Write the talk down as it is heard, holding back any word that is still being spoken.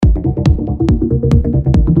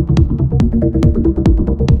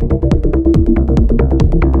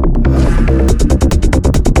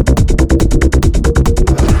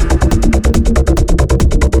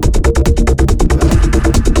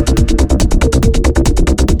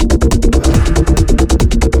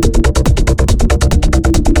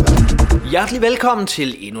Hjertelig velkommen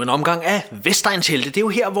til endnu en omgang af Vestegns Helte. Det er jo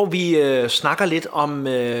her, hvor vi snakker lidt om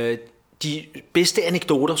de bedste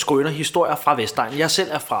anekdoter, skrøner, historier fra Vestegn. Jeg selv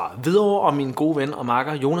er fra Hvidovre, og min gode ven og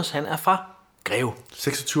makker Jonas, han er fra Greve.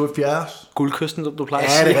 26. Guldkysten, som du plejer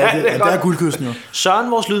at sige. Ja, det er Guldkysten jo.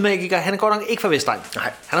 Søren, vores lydmagiker, han er godt nok ikke fra Vestegn.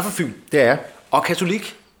 Nej. Han er fra Fyn. Det er. Og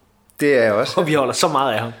katolik. Det er jeg også. Og vi holder så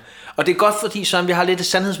meget af ham. Og det er godt, fordi Søren, vi har lidt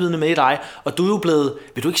sandhedsvidne med i dig, og du er jo blevet,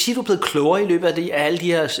 vil du ikke sige, du er blevet klogere i løbet af alle de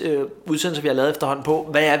her udsendelser, vi har lavet efterhånden på,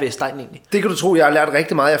 hvad er Vestegn egentlig? Det kan du tro, jeg har lært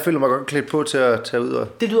rigtig meget. Jeg føler mig godt klædt på til at tage ud og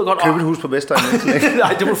købe et hus på Vestegn.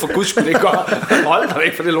 Nej, det må du for guds skyld ikke gøre. Hold dig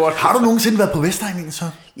væk fra det lort. Har du nogensinde været på Vestegn egentlig så?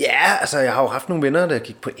 Ja, altså jeg har jo haft nogle venner, der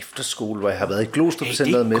gik på efterskole, hvor jeg har været i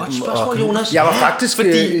Glostrup-centeret med dem. Det er et godt spørgsmål, Jonas. Jeg var faktisk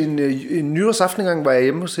en nytårsaften engang, var jeg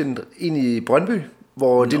hjemme hos en i Brøndby,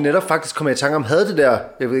 hvor det netop faktisk kom jeg i tanke om, havde det der,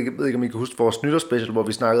 jeg ved ikke om I kan huske vores nytårsspecial, hvor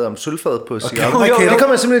vi snakkede om sølvfad på cigaretter. Okay. Det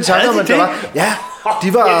kom jeg simpelthen i tanke om, at det var, ja,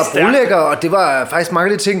 de var brolæggere, og det var faktisk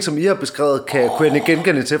mange af de ting, som I har beskrevet, kunne jeg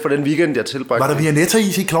genkende til for den weekend, jeg tilbragte. Var der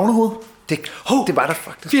Vianetta-is i Klovnehoved? Det var der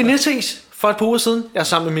faktisk. Vianetta-is for et par uger siden, jeg er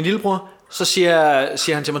sammen med min lillebror, så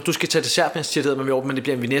siger han til mig, du skal tage dessert, men siger det med i orden, men det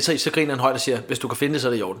bliver en Vianetta-is, så griner han højt og siger, hvis du kan finde det, så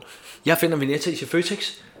er det i orden. Jeg finder en Vianetta-is i Føtex.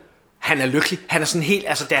 Han er lykkelig. Han er sådan helt,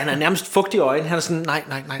 altså han er nærmest fugtig i øjnene. Han er sådan, nej,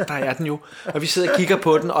 der er den jo. Og vi sidder og kigger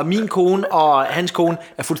på den, og min kone og hans kone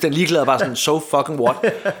er fuldstændig ligeglade og bare sådan, so fucking what.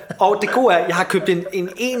 Og det gode er, jeg har købt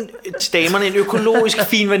en stamerne, en økologisk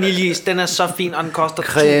fin vaniljeis. Den er så fin, og den koster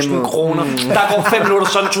 1000 kroner. Der går 5 minutter,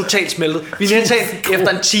 sådan totalt smeltet. Vi næsten efter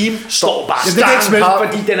en time står bare standhardt,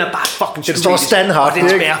 fordi den er bare fucking syntetisk. Det står standhardt. Og den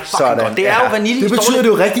smager fucking godt. Det er jo vanilje. Det betyder det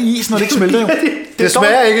jo rigtig is, når det ikke smelter jo. Det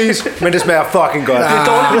smager ikke is, men det smager fucking godt. Det er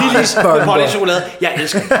dårligt vaniljeis med pålægchokolade. Jeg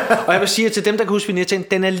elsker den. Og jeg vil sige til dem, der kan huske Vinettaen,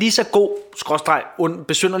 den er lige så god,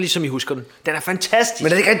 besynderlig, som I husker den. Den er fantastisk. Men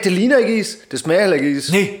det er ikke rigtigt, det ligner ikke is. Det smager heller ikke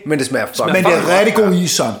is. Nej. Men det smager fucking. Men det er rigtig god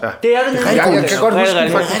is, sådan. Ja. Det er det. Jeg kan godt huske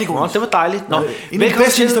den. Rigtig god. Det var dejligt. Nå, en af de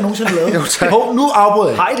bedste is, der nogensinde har lavet. Nu afbryder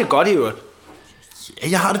jeg. Hej, det er godt i øvrigt.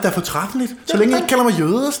 Jeg har det da fortræffeligt. Så længe jeg ikke kalder mig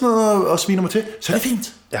jøde og sådan noget og sviner mig til, så er det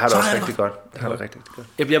fint. Jeg har det også rigtig godt.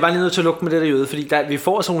 Jeg bliver bare lige nødt til at lukke med det der jøde, fordi vi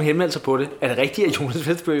får sådan nogle henvendelser på det. Er det rigtigt, at Jonas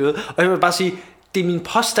Vesterbø er jøde? Og jeg vil bare sige, det min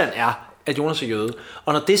påstand er, at Jonas er jøde.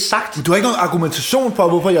 Og når det er sagt... Men du har ikke nogen argumentation for,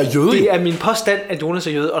 hvorfor jeg er jøde. Det er min påstand, at Jonas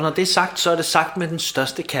er jøde. Og når det er sagt, så er det sagt med den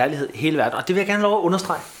største kærlighed i hele verden. Og det vil jeg gerne lov at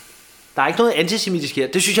understrege. Der er ikke noget antisemitisk her.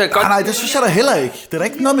 Det synes jeg er godt. Nej, det synes jeg da heller ikke. Det er da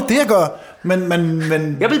ikke noget med det at gøre.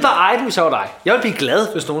 Men... Jeg vil bare eje det, hvis jeg var dig. Jeg vil blive glad,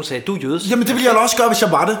 hvis nogen sagde, du er jøde. Jamen det ville jeg da også gøre, hvis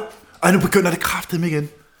jeg var det. Ej, nu begynder det kraftedeme igen.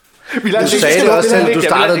 Du sagde det også selv, du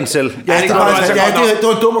startede den selv. Ja, det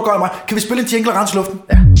var dumt at gøre mig. Kan vi spille en jingle og rense luften?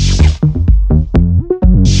 Ja.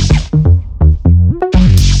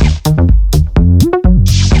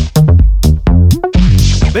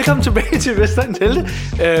 Velkommen tilbage til Vestegns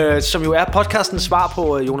Helte, som jo er podcastens svar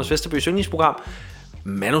på Jonas Vesterbøs yndlingsprogram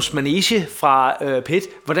Manus Manege fra P1.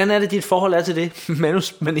 Hvordan er det, dit forhold er til det?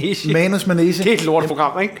 Manus Manege. Det er et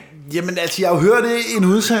lortprogram, ikke? Jamen altså, jeg har jo hørt det i en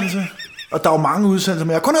udsendelse, og der var mange udsendelser,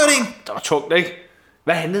 men jeg har kun hørt en. Det var tungt, ikke?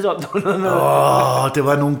 Hvad handlede det om? Det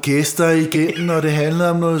var nogle gæster igen, og det handlede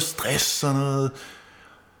om noget stress og noget...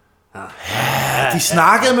 Ja, de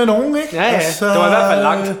snakkede med nogen, ikke? Ja, altså, det var i hvert fald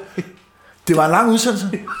langt. Det var en lang udsendelse,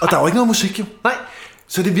 og der var ikke noget musik jo. Nej.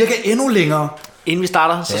 Så det virker endnu længere. Inden vi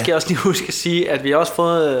starter, så skal jeg også lige huske at sige, at vi har også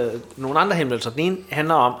fået nogle andre henvendelser. Den ene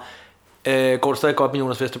handler om, går det stadig godt med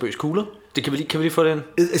Jonas Vesterbøs kugler? Det kan vi lige få den.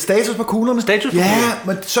 Status på kuglerne? Status på kuglerne? Ja,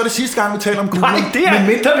 men så er det sidste gang, vi taler om kuglerne. Nej, det er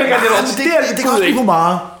det kan også blive for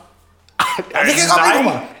meget. Det kan godt blive for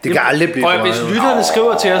meget. Det kan aldrig blive for meget. Og hvis lytterne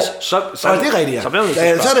skriver til os, så det er rigtigt, ja.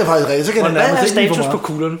 Så er det faktisk rigtigt. Så kan hvad er status på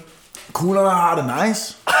kuglerne? Kuglerne har det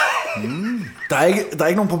nice. Der er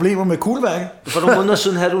ikke nogen problemer med kugleværket. For nogle måneder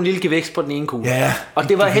siden havde du en lille gevækst på den ene kugle. Ja. Og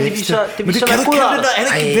det var heldigvis så... Men det kan du kalde det, der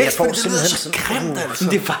er ikke gevækst, men det lyder så grimt, altså.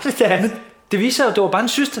 Det var det da. Det viser jo, at det var bare en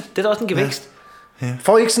syste. Det er da også en gevækst. Ja.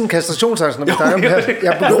 Får I ikke sådan en kastrationsangst, når vi snakker om det her?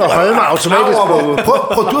 Jeg begynder at holde mig automatisk på...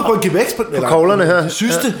 Prøv du har på en gevækst på koglerne her.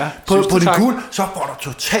 Syste på din kugle, så får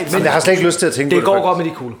du totalt... Men jeg har slet ikke lyst til at tænke på det. Det går godt med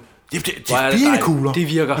de kugler. Det er fine kugler. Det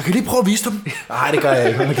virker. Jeg kan lige prøve at vise dem. Nej, det gør jeg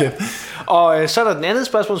ikke. Okay. Og så er der den anden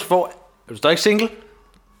spørgsmål, så får... Er du stadig single?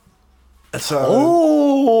 Altså...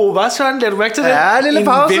 hvad sådan? Lader du mærke til det? Ja, en lille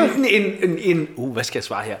pause. Hvad skal jeg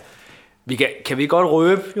svare her? Kan vi godt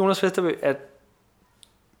røbe, Jonas Vesterbø, at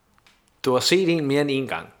du har set en mere end en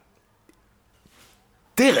gang?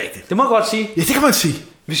 Det er rigtigt. Det må jeg godt sige. Ja, det kan man sige.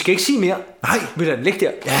 Vi skal ikke sige mere. Nej. Vi lader den ligge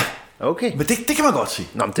der. Ja. Okay. Men det kan man godt sige.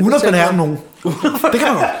 Nå, uden at benære nogen. Det kan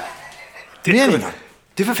man godt. Det er en gang.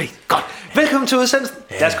 Det er perfekt. Godt. Velkommen til udsendelsen.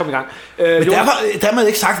 Lad os komme i gang. Men dermed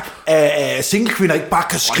ikke sagt, at single-kvinder ikke bare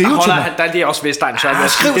kan skrive til mig. Der er det også Vestegn, så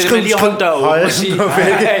skriv, det er lige holde der åben og sige,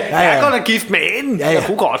 jeg er godt at gift med en. Jeg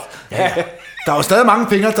kunne godt. Der er jo stadig mange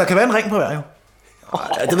fingre, der kan være en ring på hver, jo.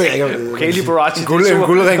 Ja, det ved jeg ikke. Okay, Liberace. En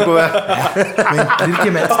guldring på hver. Men en lille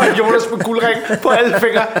diamant. Og Jonas med guldring på alle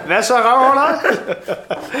fingre. Hvad så, røvhuller?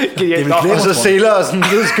 Og så seler og sådan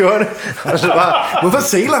lidt skjorte. Og så bare... Hvorfor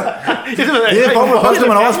seler? Det ved jeg Det er ikke. for først, når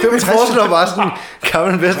man er over Jeg 65. forestiller bare sådan en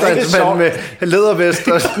gammel vestegnsmand med lædervest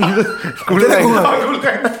og sådan guldring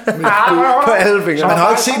på alle fingre. Man har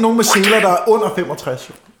ikke set nogen med seler, der er under 65.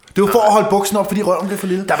 jo. Det er jo for at holde buksen op, fordi røven bliver for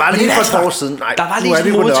lille. Der var lige for et år siden. Nej, Der var nu lige er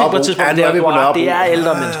sådan vi en på modtid på Nørrebro. et tidspunkt. Ja, nu er vi på Nørrebro. Det er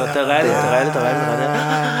ældre mennesker. Det er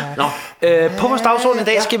rigtigt. Nå, på vores dagsorden i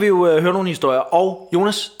dag skal vi jo høre nogle historier. Og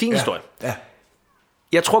Jonas, din historie. Ja.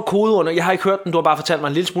 Jeg tror kodeordet, jeg har ikke hørt den, du har bare fortalt mig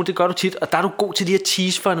en lille smule, det gør du tit. Og der er du god til de her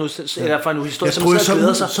tease for en udsendelse, eller for en historie, Jeg som tror, man sidder og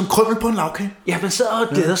glæder sig. som krømmel på en lavkage. Ja, man sidder og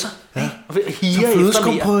glæder sig. Ja. Og higer Som efter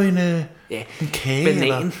flødeskum mere. på en kage. Banan,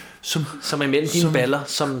 Eller, som er mellem dine baller,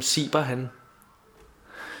 som Siber han...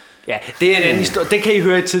 Ja, det er en anden historie. Det kan I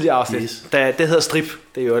høre i et tidligere afsnit. Yes. Det hedder Strip.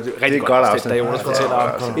 Det er jo et rigtig godt afsnit, der Jonas fortæller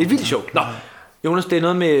om. Et vildt sjov. Nå, Jonas, det er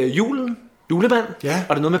noget med julemand, Ja.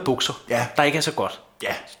 og det er noget med bukser, Ja. der ikke er så godt. Ja.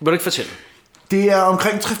 Vil du ikke fortælle? Det er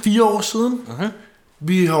omkring 3-4 år siden.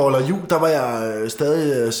 Vi holder jul, der var jeg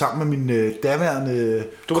stadig sammen med min daværende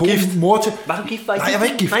Du var kone, gift? mor til. Var du gift? Nej, jeg var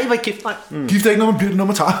ikke gift. Nej, jeg var ikke gift, nej. Gift er ikke noget, man bliver, når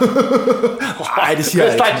man tager. Nej, det siger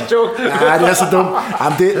jeg ikke. Vestegns joke. Nej, det er så dumt.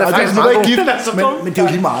 Jamen, det er faktisk var meget ikke gift, god. Den er så dum. men det er jo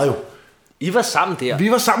lige meget jo. I var sammen der.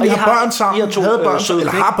 Vi var sammen, Og vi I har børn sammen, I har to, havde børn, søde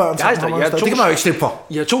eller knægt. har børn sammen. Ja, Det kan man jo ikke slippe for.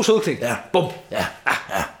 I har 2 søde knægt. Ja. Bum. Ja.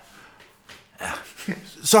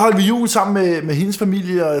 Så holdt vi jul sammen med hendes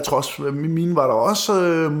familie, og jeg tror også, mine var der også.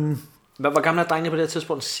 Hvor gamle er drengene på det her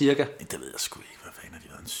tidspunkt? Cirka. Det ved jeg sgu ikke, hvad fanden er de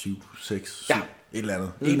været? 7, 6, 7, Ja. et eller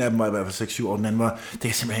andet. En af dem var i hvert fald 6-7 år, den anden var, det kan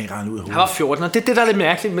jeg simpelthen ikke regne ud af Han hovedet. var 14, og det er det, der er lidt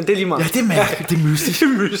mærkeligt, men det er lige meget. Ja, det er mærkeligt, det er mystisk. Det er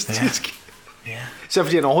mystisk. Ja. Så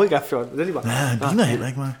fordi han overhovedet ikke er 14, det er lige meget. Ja, han ligner heller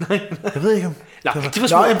ikke mig. Jeg ved ikke om... Nå, de var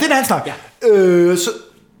små. Nå, jamen, det er en anden snak. Ja.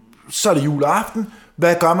 Så er det juleaften.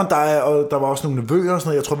 Hvad gør man? Der var også nogle nevøer og sådan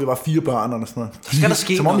noget. Jeg tror, vi var 4 børn eller sådan noget. Så skal der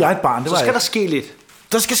ske Som om noget. jeg er et barn, det Så var skal jeg. der ske lidt.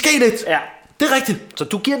 Der skal ske lidt. Ja. Det er rigtigt. Så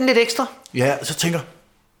du giver den lidt ekstra? Ja, så tænker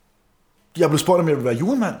jeg blev spurgt, om jeg ville være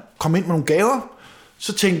julemand. Kom ind med nogle gaver.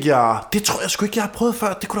 Så tænkte jeg, det tror jeg sgu ikke, jeg har prøvet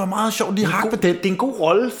før. Det kunne da være meget sjovt lige at hakke med den. Det er en god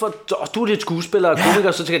rolle, for og du er lidt skuespiller og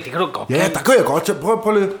komiker, så tænker jeg, det kan du godt. Ja, der kan jeg godt.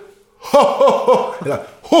 Prøv lidt. Ho, ho, ho. Eller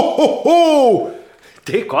ho, ho, ho.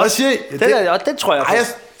 Det er godt. Hvad siger I? Den tror jeg på. Ej,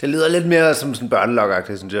 Det lyder lidt mere som sådan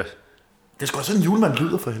børnelok-agtigt, synes jeg. det skal også sådan en julemand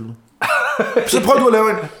lyder for helvede. Så prøv du at lave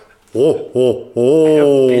en.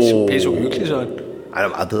 Pisse uhyggeligt, sådan. Ej,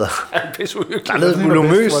 det er meget bedre. Pisse uhyggeligt. Der er lidt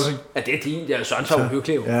volumøs. Ja, det er din. Det er Søren så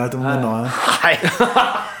uhyggelig. Jo. Ja, det må man nøje. Nej.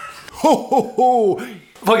 Ho, ho, ho.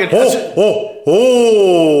 Hvor kan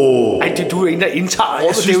Ej, du er en, der indtager. Det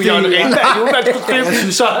er synes, jo det er- Jørgen Ringberg, julemand skulle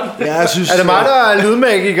skrive sådan. Ja, jeg synes, Er det mig, der er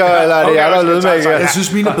lydmagiker, eller er det jer, der er lydmagiker? Jeg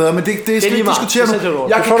synes, mine er bedre, men det skal vi lige ikke meget. diskutere Det nu. sætter du over.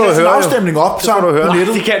 Jeg Det kan får du kaste en høre, jo. afstemning op Det får du sammen høre. på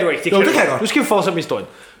nettet. Det kan du ikke. Jo, det kan jeg godt. Nu skal vi fortsætte med historien.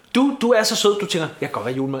 Du er så sød, du tænker, jeg kan godt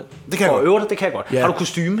være julemand. Det kan jeg Og godt. øver dig, det kan jeg godt. Ja. Har du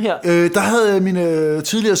kostume her? Der havde mine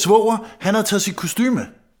tidligere svoger, han havde taget sit kostyme.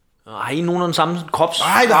 Ej, nogen af den samme krops.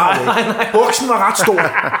 Nej, der har det ikke. Buksen var ret stor.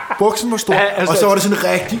 Buksen var stor. Ja, altså- Og så var det sådan en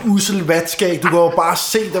rigtig ussel vatskæg. Du kan jo bare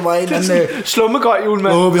se, der var en eller anden... Slummegøj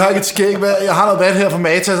julemand. Vi har ikke et skæg. Jeg har noget vat her fra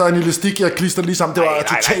Matas og en elastik, jeg klister lige sammen. Det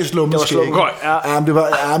var totalt slummet Det var skæg. slummegøj, ja. Men det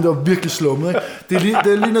var virkelig slummet. Ikke?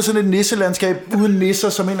 Det ligner sådan et nisselandskab uden nisser,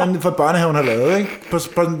 som en eller anden fra børnehaven har lavet. Ikke?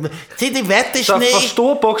 Det er vat, det er Så sne. for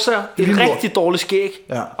store bukser, et lige rigtig dårligt skæg,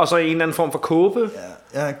 Ja. og så en eller anden form for kåbe,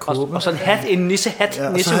 Ja, kåben. og så en hat, en nissehat, Ja,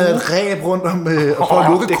 og så havde jeg et ræb rundt om for at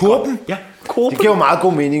lukke kåben. Ja, kåben. Det giver jo meget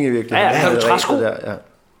god mening i virkeligheden. Ja, ja. Har du Det er træsko? rigtigt der, ja.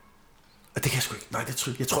 Det kan jeg sgu ikke. Nej,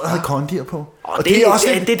 jeg tror, jeg havde kondier på. Og det det er også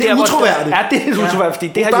det er hvor- utroværdigt. Ja, det er utroværdigt, fordi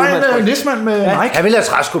det har Der julemand. er en nismand med Nike. Jeg vil have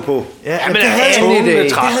træsko på. Ja, men det er havde han jeg en ikke.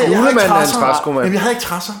 idé? Jeg Julemanden er en trasser. træsko, mand. Jamen, jeg havde ikke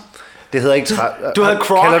trasser. Det hedder ikke Du havde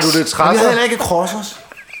Crocs. Kalder du det Men jeg trasser? havde heller ikke crossers.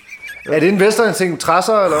 Er det en western ting?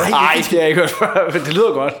 Trasser, eller hvad? Nej, det har jeg ikke hørt før, men det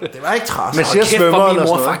lyder godt. Det var ikke trasser. Men siger Kæft, svømmer hvor min eller mor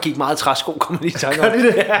sådan og far noget. gik meget træsko, kommer lige i tanke Gør om. de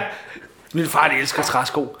det? Ja. Min far, de elsker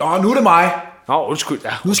træsko. Nå, nu er det mig. Nå, undskyld, ja.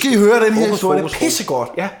 Nu skal I høre den her Fokus, historie. Det er fokus, pissegodt.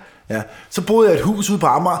 Ja. Ja. Så boede jeg i et hus ude på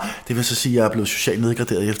Amager. Det vil så sige, at jeg er blevet socialt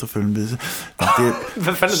nedgraderet efterfølgende.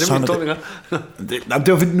 Hvad fanden er det med historien?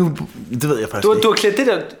 Det var fordi nu... Det ved jeg faktisk ikke. Du har klædt det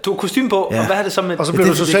der, du har kostume på, og hvad har det så med... Og så blev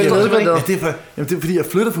du socialt nedgraderet. Det er fordi, jeg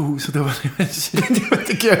flyttede fra huset. Det var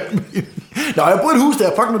det giver mening. Nå, jeg boede i et hus der.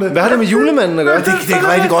 Fuck med det. Hvad har det med julemanden at gøre? Det er et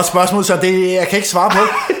rigtig godt spørgsmål, så jeg kan ikke svare på.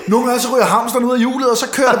 Nogle gange så ryger hamsteren ud af hjulet, og så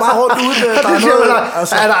kører det bare rundt ud. Der er noget,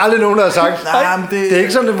 altså. Er der aldrig nogen, der har sagt. Nej, men det er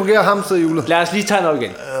ikke sådan, det fungerer hamster i hjulet. Lad os lige tage noget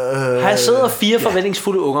igen. Her sidder 4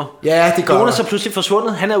 forventningsfulde unger. Ja, det gør Jonas er pludselig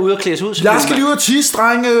forsvundet. Han er ude og klædes ud. Jeg skal lige ud og tisse,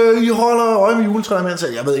 drenge. I holder øje med juletræet, mens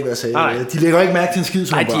jeg ved ikke, hvad jeg sagde. Nej. De lægger ikke mærke til en skid,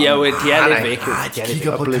 som Nej, de er jo lidt væk. Nej, de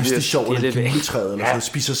kigger på det sjovt, eller juletræet, eller så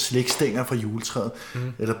spiser slikstænger fra juletræet.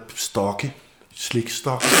 Eller stokke.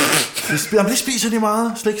 Slikstok. Det spiser de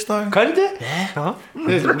meget, slikstokke. Gør de det? Ja.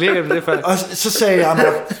 Det og så sagde jeg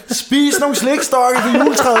nok, spis nogle slikstokke på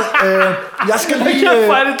juletræet. Jeg skal lige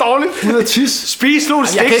hvor er det dårligt. Ud og tisse. Spis nogle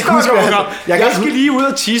slikstokke, unger. Jeg skal lige ud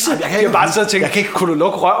og tisse. Jeg kan bare så tænke, kunne du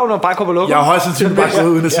lukke røven og bare komme og lukke? Jeg har højst sandsynligt bare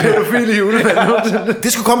gået uden at sige.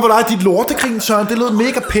 Det skulle komme på dig, dit lortekring, Søren. Det lød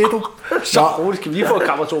mega pedo. Så roligt, skal vi lige få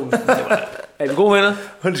kammertonen. Er vi gode venner?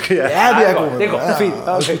 Undskyld, ja. Ja, vi er gode venner. Det er godt, det er fint.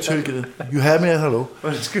 Okay. You have me at hello.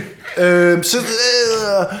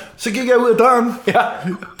 Så gik jeg ud af døren. Ja.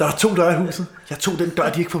 Der var 2 døre i huset. Jeg tog den dør,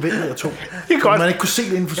 de ikke forventede, jeg tog. Det er godt. Man ikke kunne se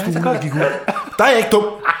det inden for stuen, når jeg gik ud. Der er jeg ikke dum.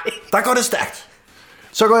 Der går det stærkt.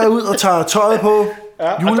 Så går jeg ud og tager tøjet på.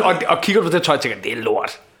 Ja, og kigger du på det tøj og tænker, det er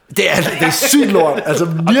lort. Det er sygt lort. Altså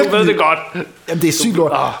virkelig. Og du ved det godt. Jamen det er sygt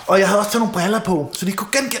lort. Og jeg havde også taget nogle briller på, så de kunne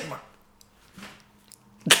genkende mig.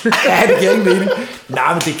 Ja, det giver ikke mening.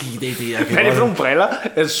 Nej, men det gik det. Hvad er det for nogle briller?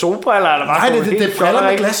 Er det solbriller? Eller nej, det er briller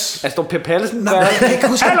med glas. Altså, Per Pallesen. Nej, jeg kan ikke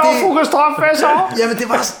huske, hallo, fru Kastrup, hvad så? Jamen, det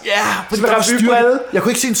var... Ja, fordi der var styr. Jeg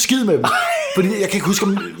kunne ikke se en skid med dem. Fordi jeg kan ikke huske,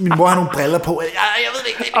 om min mor har nogle briller på. Jeg ved det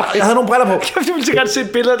ikke. Jeg havde nogle briller på. Jeg ville sikkert se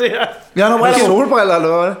et billede af det her. Jeg har nogle briller på. Solbriller,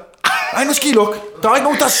 eller hvad? Nej, nu skal I lukke. Der er ikke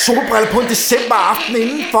nogen, der har solbriller på en decemberaften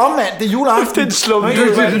indenfor, mand. Det er juleaften. Det er en slum.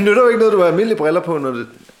 Det nytter jo ikke noget, du har almindelige briller på, når det...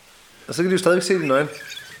 Og så kan de jo stadigvæk se dine øjne.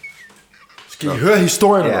 Skal I høre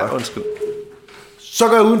historien? Ja, undskyld. Så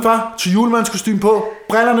går jeg udenfor, til julemandskostyme på,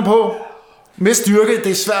 brillerne på, med styrke.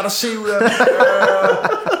 Det er svært at se ud af.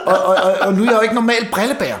 og nu er jeg jo ikke normalt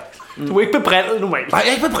brillebærer. Du er ikke bebrillet normalt. Nej, jeg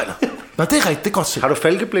er ikke med briller. Nå, det er rigtigt. Det er godt set. Har du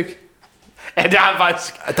falkeblik? Ja, det har jeg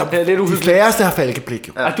faktisk. Det er lidt de færreste har falkeblik.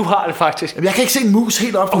 Jo. Ja, du har det faktisk. Jamen, jeg kan ikke se en mus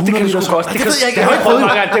helt op på 100 meter. Det ved jeg ikke. Jeg har ikke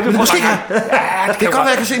prøvet. Måske kan det kan godt være, at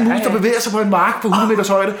jeg kan se en mus, der bevæger sig på en mark på 100 meters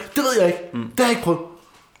højde. Det ved jeg ikke. Det har jeg ikke prøvet.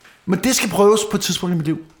 Men det skal prøves på et tidspunkt i mit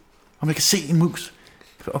liv. Om jeg kan se en mus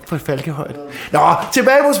op på et falkehøjde. Nå,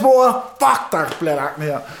 tilbage på sporet. Fuck, der bliver langt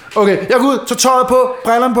her. Okay, jeg går ud, tager tøjet på,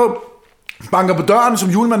 brillerne på, banker på døren, som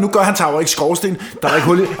julemand nu gør. Han tager jo ikke skorsten. Der er ikke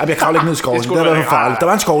hul i. Jeg kravler ikke ned i skorsten. Det var for farligt. Der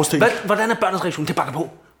var en skorsten. Hvordan er børnenes reaktion? Det banker på.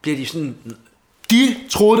 Bliver de sådan... De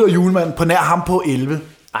troede, det var julemanden på nær ham på 11.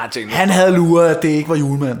 Han havde luret, at det ikke var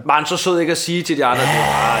julemanden. Var han så sød ikke at sige til de andre?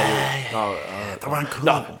 Der var en kød.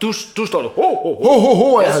 Nå, du står der.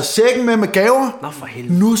 Ho, jeg havde sækken med gaver. Nå, for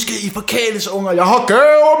helvede. Nu skal I forkæles, unger. Jeg har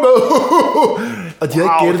gaver med. Og de havde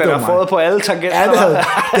ikke gættet, det var mig. Fået på alle tangenter. Ja,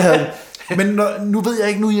 det havde men nu ved jeg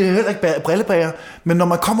ikke, nu er jeg heller ikke brillebager, men når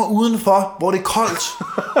man kommer udenfor, hvor det er koldt,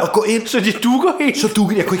 og går ind... Så de dukker helt? Så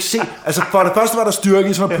dukker jeg kunne ikke se. Altså for det første var der styrke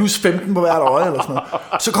i sådan noget plus 15 på hvert øje, eller sådan noget.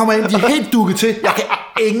 Så kommer jeg ind, de er helt dukket til. Jeg kan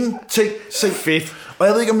ingenting se. Fedt. Og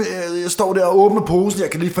jeg ved ikke, om jeg står der og åbner posen. Jeg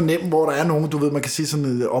kan lige fornemme, hvor der er nogen. Du ved, man kan se sådan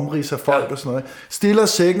et omrids af folk og sådan noget. Stiller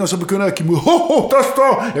sækken, og så begynder jeg at give mod. Der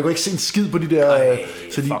står! Jeg kunne ikke se en skid på de der...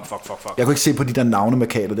 Fuck. Jeg kunne ikke se på de der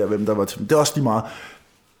navnemarkader der, hvem der var til dem. Det er også lige meget.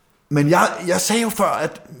 Men jeg sagde jo før,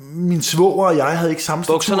 at min svoger og jeg havde ikke samme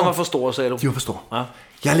struktur. Bukserne var for store, sagde du. De var for store. Ja.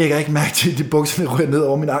 Jeg lægger ikke mærke til, at de bukserne rører ned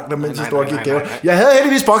over mine ankler, mens jeg står og giver gaver. Jeg havde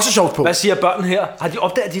heldigvis boxershorts på. Hvad siger børnene her? Har de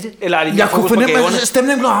opdaget de det? Eller er de jeg kunne fornemme, at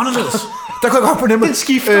stemningen blev anderledes. Der kunne jeg godt fornemme. Den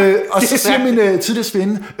skifter. Og så siger min tidligere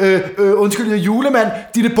svinde, undskyld, julemand,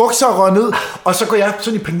 dine bukser rører ned. Og så går jeg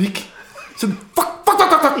sådan i panik. Sådan, fuck.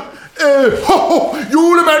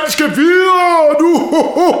 Julemanden skal videre nu.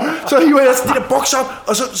 Så hiver jeg de der bukser op,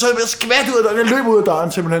 og så er jeg skvært ud af døren. Jeg løber ud af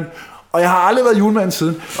døren simpelthen. Og jeg har aldrig været julemanden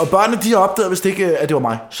siden. Og børnene, de har opdaget, hvis det ikke, at det var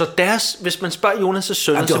mig. Så hvis man spørger Jonas'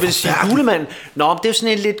 sønner, så vil det sige julemanden. Nå, det er jo sådan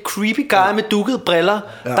en lidt creepy guy med dukkede briller.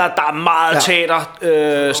 Ja. Der er meget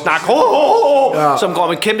teater, snak, som går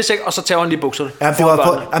med en kæmpe sæk, og så tager han lige bukserne.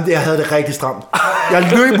 Jeg havde det rigtig stramt.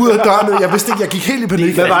 Jeg løb ud af døren, jeg vidste ikke, jeg gik helt i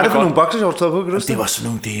panik. Hvad var det for nogle boxershorts, der var på? Det var sådan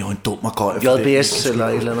nogle, det er jo en dum og gøj. JBS eller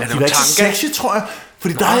et eller andet. De var ikke så sexy, tror jeg.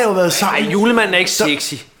 Fordi der har jeg jo været sammen. Nej, julemanden er ikke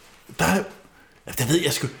sexy. Det ved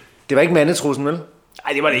jeg sgu. Det var ikke mandetrussen, vel?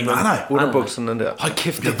 Nej, det var det ikke. Nej. Underbukserne der. Hold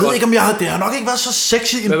kæft, Jeg ved ikke, om det har nok ikke været så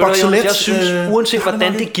sexy en bokselet. Jeg synes, uanset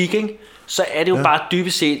hvordan det gik, ikke, så er det jo bare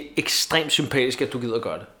dybest set ekstremt sympatisk, at du gider at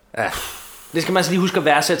gøre det. Ja. Det skal man altså lige huske at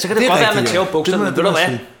værdsætte. Så kan det Det er godt være, at man rigtigt, ja. tager bukserne, Det må- men det ved du må jeg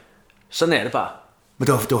hvad? sige. Sådan er det bare. Men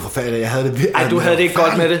det var forfærdeligt. Jeg havde det Ej, du havde det ikke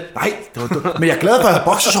godt med det. Nej, det var dumt. Men jeg er glad for, at jeg havde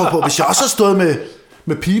boksershorts på. Hvis jeg også havde stået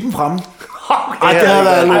med pipen fremme. Ej, det havde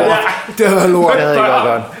været lort. Det havde været lort. Det havde jeg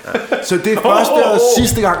godt gjort. Så det er første og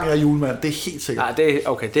sidste gang, jeg er julemand. Det er helt sikkert. Nej, det er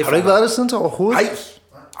okay. Det er Har du ikke været der siden til overhovedet?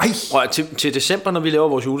 Ej. Prøv, til december, når vi laver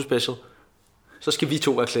vores julespecial, så skal vi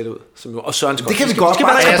to være klædt ud. Og Søren skal Det kan også. vi godt. Skal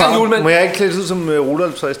være Bare- en julemand. Må jeg ikke klæde ud som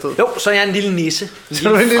Rudolf så i stedet? Jo, så er jeg en lille nisse. Så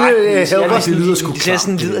er du en lille, helper. Det lyder sgu Det er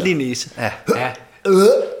sådan en klamt, liderlig nisse. Ja. Ja.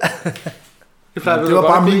 Det Det var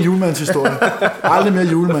bare min julemandshistorie. Aldrig mere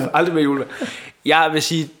julemand. Aldrig med julemand. Jeg vil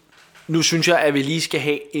sige, nu synes jeg, at vi lige skal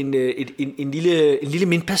have en lille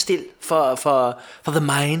mintpastil for the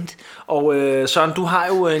mind. Og Søren, du har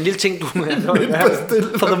jo en lille ting, du... Mintpastil?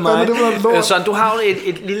 For the Hvad er det for noget mind. lort? Søren, du har jo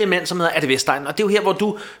et lille element, som hedder, er det Vestegn? Og det er jo her, hvor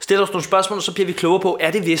du stiller os nogle spørgsmål, og så bliver vi klogere på,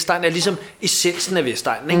 er det Vestegn? Er ligesom essensen af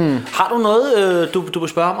Vestegn, ikke? Har du noget, du vil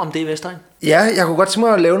spørge om det er Vestegn? Ja, jeg kunne godt tænke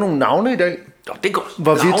mig at lave nogle navne i dag. Jo, det er godt.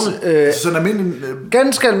 Hvorvidt, Sådan almindelig...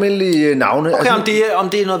 ganske almindelige navne. Okay, om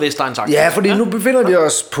det er noget Vestegn sagt. Ja, fordi nu befinder vi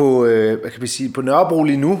os på, hvad kan vi sige, på Nørrebro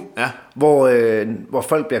lige nu, Ja. hvor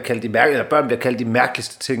folk bliver kaldt eller børn bliver kaldt de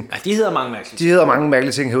mærkeligste ting. Ja, de hedder mange mærkelige. De hedder mange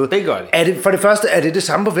mærkelige ting herude. Det gør de. Er det, for det første, er det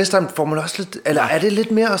samme på Vestegn? Får man også lidt, eller er det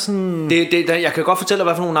lidt mere sådan... Jeg kan godt fortælle dig,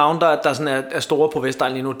 hvad for nogle navne, der sådan er store på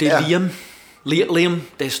Vestegn lige nu. Det er Ja. Liam. Liam,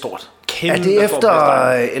 det er stort. Kæmpe Er det stor på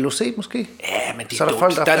Vestegn. efter LOC måske? Ja, men det Så er er der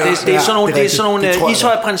dumt. folk, der- Det er sådan nogle, det er det er rigtigt. sådan nogle Det tror jeg,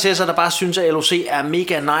 ishøjprinsesser, der bare synes, at LOC er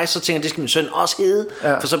mega nice, så tænker, det skal min søn også hedde,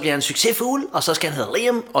 Ja. for så bliver han succesfuld, og så skal han hedde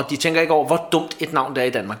Liam, og de tænker ikke over, hvor dumt et navn der er i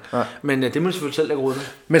Danmark. Men det må de selvfølgelig selv lægge ud med.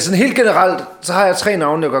 Men sådan helt generelt, så har jeg 3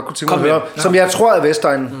 navne, jeg godt kunne tænke mig Kom at høre, med. som jeg tror er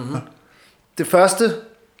Vestegn. Mm-hmm. Det første,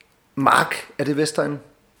 Mark, er det Vestegn?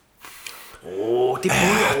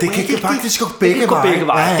 Det kan faktisk gå begge gå veje. begge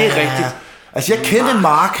veje, det er rigtigt. Altså, jeg kendte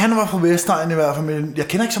Mark, han var fra Vestegn i hvert fald, men jeg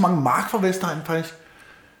kender ikke så mange Mark fra Vestegn, faktisk.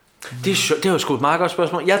 Det er jo sgu et meget godt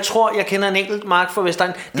spørgsmål. Jeg tror, jeg kender en enkelt mark fra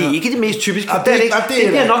Vestegn. Det er ikke det mest typiske. Ja, Det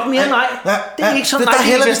bliver nok mere nej. Ja, Det er ikke så det, nej. der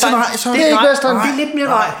hælder vi til Vestegn. nej. Så Det er ikke nej. Vestegn. Det er lidt mere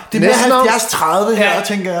nej. Det er mere Næste navn. 70-30 her, Ja.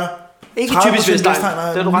 tænker jeg. Ikke 30% typisk Vestegn.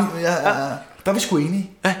 Det er du ret. Ja. Der er vi sgu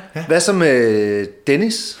enige. Hvad så med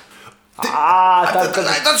Dennis?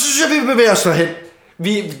 Der synes jeg, vi bevæger os hen.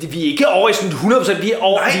 Vi er ikke over i sådan 100%. Vi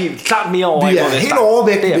er klart mere over Vi i er Vestegn. helt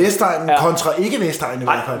overvægt Det er- i Vestegnen Ja. kontra ikke Vestegnen i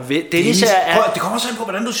hvert fald. Dennis er- Prøv, det kommer også an på,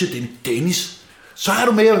 hvordan du siger Dennis. Så er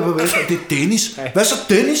du mere på Vestegn. Det er Dennis. Hvad så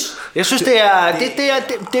Dennis? Jeg synes, det er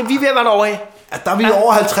vi er ved at være derovre af. Ja, der er vi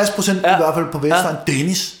over 50% i hvert fald på Vestegn.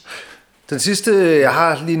 Dennis. Den sidste, jeg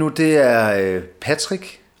har lige nu, det er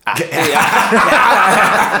Patrick.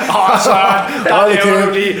 Så der er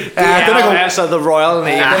jo lige. Det Ja, den er er god. altså the royal name.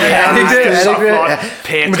 Ja, Det er det er så ikke det? flot. Ja.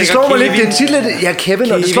 Patrick Men det slår og mig lidt, Kevin. det er tit lidt, ja,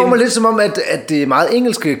 Kevin, og det slår Kevin. mig lidt som om, at det er meget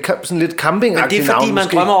engelske, sådan lidt camping. Men det er fordi, man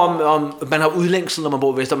drømmer om man har udlængsel, når man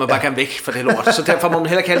bor i Vest, og man bare kan væk fra det lort. Så derfor må man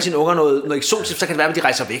hellere kalde sine unger noget eksotisk, så kan det være, at de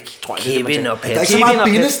rejser væk, tror jeg. Kevin og Der er ikke så Kevin meget og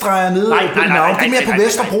bindestreger nede Nej, på navn. Det er mere på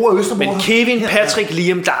Vesterbro og Østerbro. Men Kevin, Patrick,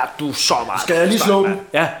 Liam, der er du så meget. Skal jeg lige slå den?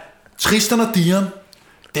 Ja. Tristan og Dion.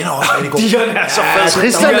 Den er også rigtig god. Dion er så fed.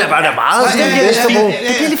 Tristan var der meget Nej, sådan ja, i Vesterbro. Det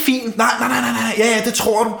bliver lidt fint. Nej. Ja, det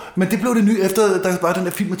tror du. Men det blev det nye, efter der var den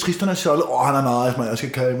der film med Tristan og Isolde. Han er nice, man. Jeg skal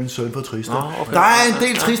kalde min søn for Tristan. okay. Der er en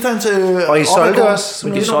del Tristan til... Og Isolde også.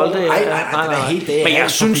 Men de solgte... Nej, den er helt Men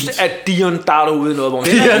jeg synes, at Dion der er derude i noget, hvor man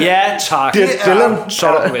Dion. siger, ja tak. Det er- Dylan, så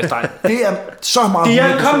er der på Vestegn. Det er så meget... Dion,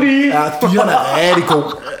 100%. kom lige. Ja, Dion er rigtig god.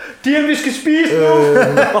 Dion, vi skal spise nu.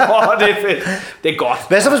 Det er fedt. Det er godt.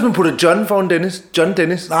 Hvad så, hvis man putter John foran Dennis? John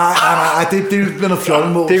Dennis? Nej, det bliver noget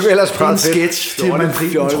fjollemål. Det er jo ellers det er en meget fedt. sketch til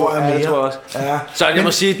mandrinen, tror jeg mere. Ja, det tror jeg også. Ja. Så jeg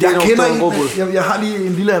må sige, det Jeg er kender nogle gode bud. jeg har lige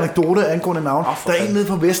en lille anekdote angående navn. Der er en nede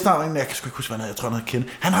på Vestegnen, jeg kan sgu ikke huske, hvad han hedder, jeg tror, han hedder Ken.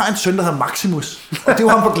 Han har en søn, der hedder Maximus. Og det er jo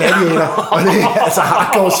ham på Gladiator. Og det er altså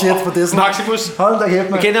hardcore shit for det. Sådan. Maximus. Hold da kæft,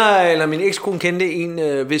 man. Min ekskone kendte en,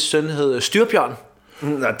 hvis søn hed Styrbjørn.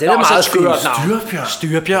 Nå, det er meget skørt fint. navn. Styrbjørn.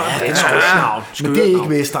 Styrbjørn, det er et skørt navn. Men det er ikke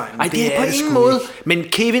Vestegn. Nej, det er på ingen sgu måde. ikke. Men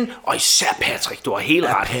Kevin, og især Patrick, du har helt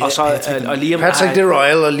ret. Og så og Liam. Patrick the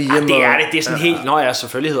Royal og Liam. Ja, det er det. Det er sådan helt... Nå ja,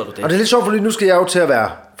 selvfølgelig hedder du Og det. det er lidt sjovt, fordi nu skal jeg jo til at være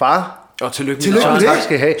far. Og tillykke Tillykke med med det. Tak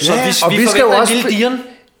skal I have. Så Og vi skal jo forventer også- en lille Dion.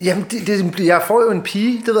 Jamen, jeg får jo en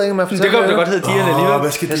pige. Det ved jeg ikke, om jeg Det kan jo godt hedde Dion alligevel.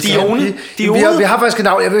 hvad skal det Dione. Vi har faktisk et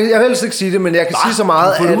navn. Jeg vil helst ikke sige det, men jeg kan sige så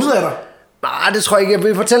meget, Få det ud af dig. Nej, det tror jeg ikke. Jeg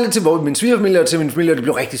vil fortælle det til min svigerfamilie og til min familie, og det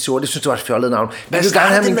blev rigtig surt. Det synes, det var et fjollet navn. Men jeg vil gerne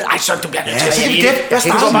have min... Ej, så du bliver nødt til at så sige kan vi det. gætte. Jeg Jeg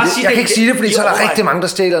kan, starter ikke med sige det. Jeg kan ikke sige det, fordi så er der rigtig mange, der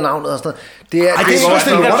stæler navnet og sådan noget. Det er, Ej, det det er er vores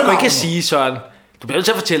godt godt nok navn. ikke sige, Søren. Du bliver nødt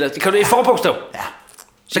til at fortælle os. Det kan du i forbogstav. Ja.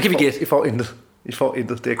 Så kan vi gætte. I får intet.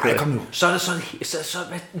 Det er Ej, kom nu. Så er det sådan...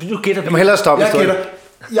 Nu gætter vi. Jeg må hellere stoppe Jeg gætter.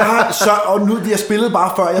 Jeg har så, og nu jeg spillede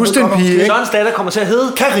bare før. Husk den pige, ikke? Sørens datter kommer til at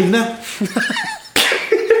hedde... Karina.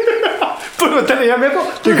 Den er jeg med på.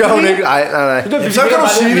 Det gør hun ikke. Nej. Så kan du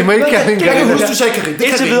sige Vi må ikke kalde hende Jeg kan Karina. huske, du sagde Karina. Det er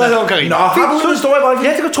Indtil videre hedder hun Karina. Nå, har du en historie, Volker? Ja,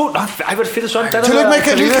 det kan du tro. Nå, ej, hvor er det fedt, at Søren datter. Tillykke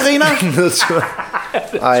med lille Karina.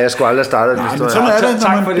 Nej, jeg skulle aldrig have startet den Men historie. sådan er det, når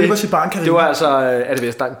Tak for man det. døber sit barn Karina. Det var altså er det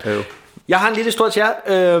Vestegn. Jo. Jeg har en lille historie til jer.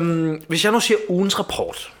 Hvis jeg nu siger ugens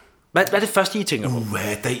rapport, hvad er det første, I tænker på?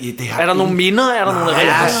 Det har Er der nogle minder? Er der nogle Nej,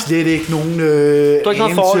 jeg har erindringer? slet ikke nogen Du har ikke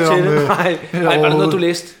noget forhold til det? Nej, var det noget, du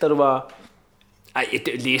læste? læste, da du var... Ej,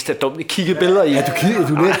 det læste jeg dumt. Jeg kiggede billeder i. Ja,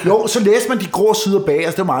 du læste. Jo, så læste man de grå sider bag,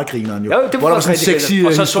 altså det var meget grineren jo. Jo, det var hvor der var faktisk sådan en rigtig sexy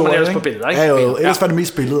grineren. Og så man historie, ellers på billeder, ikke? Ja, jo, Ja. ellers var det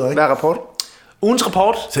mest billeder, ikke? Hvad er rapport? Ugens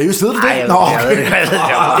rapport. Seriøst, ved du det? Ej, Nå, okay.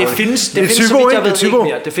 Det findes, så Typo, vidt jeg ikke? ved, Det er Typo. ikke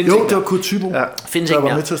mere. Det findes Jo, ikke det var mere. Kurt Tybo. Ja. Findes der ikke var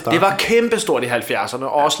mere. med til at starte. Det var kæmpestort i 70'erne,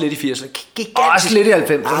 og også lidt i 80'erne. Også lidt i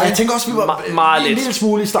 90'erne. Ej, jeg tænker også, vi var Meget en lidt. lille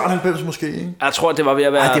smule i starten af 90 måske, ikke? Jeg tror, det var ved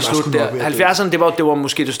at være Ej, det var slut sgu nok der. ved at dø. 70'erne, det var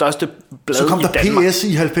måske det største blad Så kom i der Danmark. PS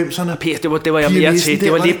i 90'erne. PS, det var jeg mere Pianisten, til.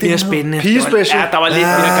 Det var var lidt ikke mere det, den hed? spændende. Pigespecial. Ja, der var lidt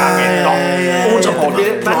mere gang i. Nå, ugens rapport.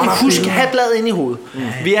 Bare lige husk, fint. have bladet ind i hovedet.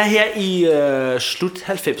 Vi er her i slut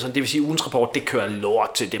 90'erne, det vil sige ugens rapport, det kører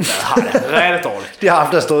lort til det blad. Har det rigtig dårligt. De har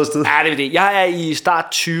haft der stået sted. Ja, det er det. Jeg er i start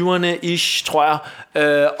 20'erne ish, tror jeg.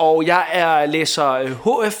 Og jeg læser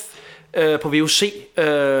HF på VUC. Og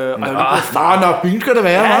jeg Byen skal det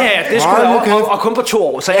være, Ja, det skulle jeg og kun på 2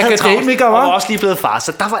 år, så jeg kan akademiker, og hva'? var også lige blevet far,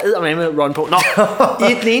 så der var eddermame med run på. Nå,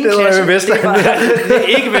 i den ene Det var klasse, jo Vestegn. det er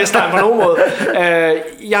ikke Vestegn på nogen måde.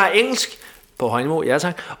 Jeg er engelsk på højniveau, ja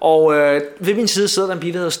tak, og ved min side sidder der en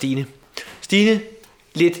pige, der hedder Stine. Stine,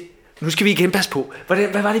 lidt, nu skal vi igen passe på.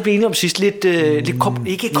 Hvad var det, vi blev enige om sidst? Lidt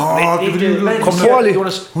komporlig.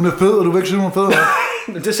 Hun er fed, og du vil ikke sige, hun er fed, eller?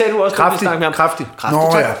 Det sagde du også, Kraftig. da vi snakkede med ham. Kraftig.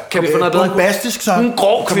 Nå ja. Kan vi få noget bedre? Bombastisk, så. Hun er en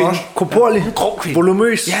grov Kom kvinde. on. Korporlig. Hun er en grov kvinde.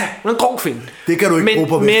 Volumøs. Ja, hun er en grov kvinde. Det kan du ikke bruge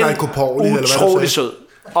på Vestegn korporlig, eller hvad du utrolig sagde. sød.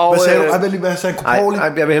 Og, Hvad sagde du? Hvad sagde han? Korporlig?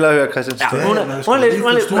 Nej, jeg vil hellere høre Christian. Ja, hun er lidt,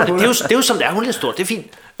 det er jo som det er, hun er lidt stor, det er fint.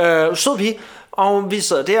 Sød pige, og vi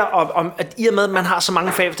sidder der, og at i og med, at man har så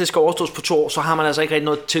mange fag, det skal overstås på 2 år, så har man altså ikke rigtig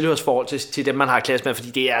noget tilhørsforhold til dem, man har i klasse med, fordi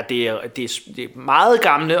det er meget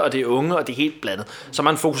gamle, og det er unge, og det er helt blandet. Så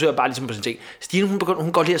man fokuserer bare ligesom på sine ting. Stine, hun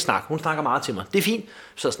kan godt lide at snakke. Hun snakker meget til mig. Det er fint.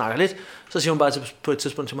 Så jeg snakker lidt. Så siger hun bare på et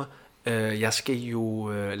tidspunkt til mig, jeg skal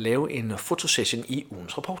jo lave en fotosession i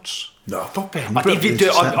ugens rapports. Nå, for fanden. Og, det er vildt,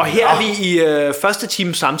 og her er vi i første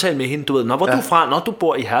time samtale med hende, du ved, hvor du er fra, når du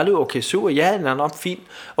bor i Herlev, okay, super, ja, den er nok fint,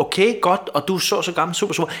 okay, godt, og du er så gammel,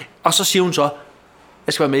 super, super, og så siger hun så,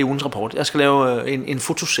 jeg skal være med i ugens rapport, jeg skal lave en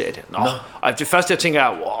fotoserie. Nå. Og det første, jeg tænker,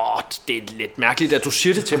 wow, det er lidt mærkeligt, at du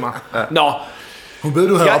siger det til mig. Nå. Hun ved,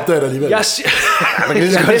 du havde opdaget alligevel. Jeg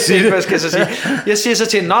siger så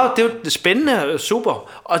til hende, nå, det er jo spændende, super,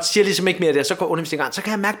 og siger ligesom ikke mere der, så går undervisningen i gang, så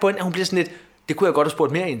kan jeg mærke på hende, at hun bliver sådan lidt, det kunne jeg godt have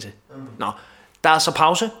spurgt mere ind til. Nå, der er så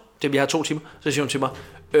pause, det vi har 2 timer, så siger hun til mig,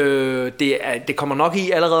 det kommer nok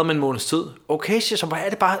i allerede om en måneds tid. Okay, siger så, hvor er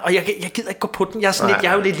det bare, og jeg gider ikke gå på den, jeg er, sådan lidt,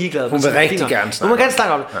 jeg er jo lidt ligeglad. Hun vil rigtig gerne snakke. Hun vil gerne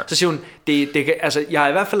snakke om det. Så siger hun, altså, jeg har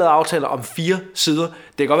i hvert fald lavet aftaler om 4 sider, det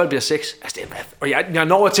kan godt være, det bliver 6. Altså, og jeg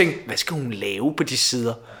når at tænke, hvad skal hun lave på de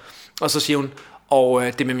sider? Og så siger hun, og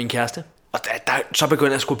det med min kæreste. Og så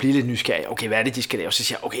begynder jeg at skulle blive lidt nysgerrig. Okay, hvad er det, de skal lave? Så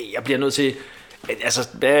siger jeg, okay, jeg bliver nødt til... Altså,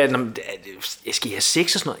 skal I have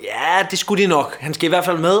sex og sådan noget? Ja, det skulle de nok. Han skal i hvert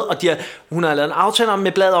fald med, og hun har lavet en aftale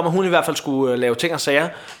med bladet om, at hun i hvert fald skulle lave ting og sager.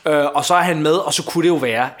 Og så er han med, og så kunne det jo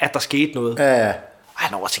være, at der skete noget. Ja. Jeg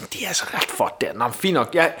når at tænke, det er altså ret for der. Nå, fint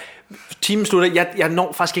nok. Timen slutter, jeg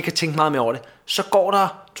når faktisk ikke at tænke meget mere over det. Så går der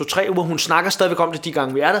 2-3 uger, hun snakker stadigvæk om det de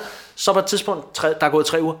gange, vi er der. Så på et tidspunkt, der er gået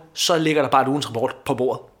 3 uger, så ligger der bare et ugens rapport på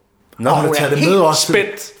bordet. Nå, og hun er det helt med også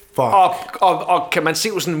spændt. Og kan man se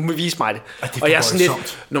sådan, hun vil vise mig det. Og jeg er sådan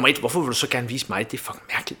lidt, nummer 1, hvorfor vil du så gerne vise mig det? Det er fucking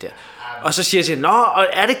mærkeligt der. Og så siger jeg til hende, nå, og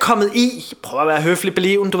er det kommet i? Prøv at være høflig,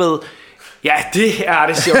 beliven, du ved. Ja, det er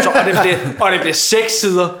det, siger hun så. Og det bliver 6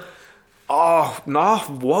 sider. Nå,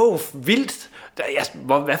 wow, vildt.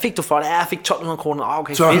 Hvad fik du for det? Ja, jeg fik 1.200 kroner.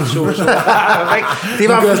 Okay, fedt, super. Det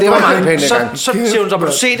var mange penge dengang. Så siger hun så, vil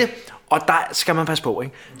du se det? Og der skal man passe på,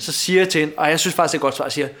 ikke? Så siger jeg til hende, og jeg synes faktisk, det er et godt svar,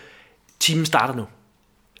 jeg siger, timen starter nu.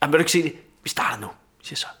 Vil du ikke se det? Vi starter nu,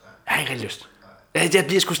 siger så. Jeg har ikke rigtig lyst. Jeg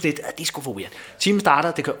bliver sgu sådan lidt, det er sgu for weird. Timen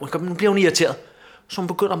starter, nu bliver hun irriteret. Så hun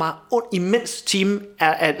begynder meget ondt, imens timen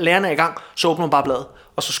at lærerne er i gang, så åbner hun bare bladet,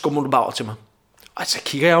 og så skubber hun det bare over til mig. Og så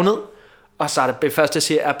kigger jeg jo ned, og så er det første, jeg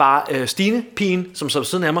ser, er bare Stine, pigen, som så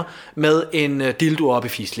siden af mig, med en dildo oppe i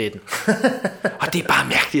fisletten. Og det er bare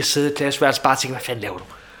mærkeligt at sidde i klasseværelset bare og tænke, hvad fanden laver du?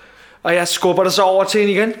 Og jeg skubber det så over til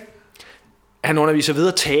hende igen. Han underviser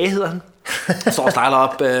videre. Tage hedder han. Så starter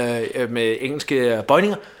op med engelske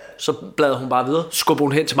bøjninger. Så bladrer hun bare videre. Skubber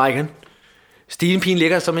hun hen til mig igen. Stinepigen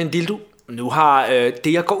ligger som en dildo. Nu har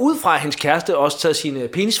det, jeg går ud fra, hendes kæreste også taget sin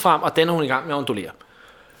penis frem, og den er hun i gang med at ondulere.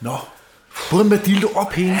 Nå. Både med dildo og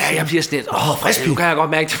penis. Ja, jeg bliver sådan lidt. frisk. Nu kan jeg godt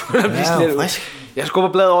mærke, at jeg bliver sådan lidt. Frisk. Jeg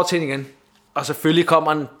skubber bladet over til hende igen. Og selvfølgelig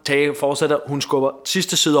kommer en Tage, fortsætter. Hun skubber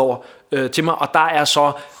sidste side over til mig, og der er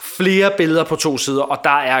så flere billeder på 2 sider, og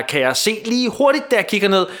der er, kan jeg se lige hurtigt, da jeg kigger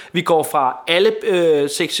ned, vi går fra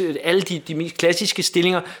alle de mest klassiske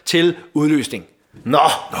stillinger til udløsning. Nå.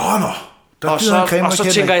 Og så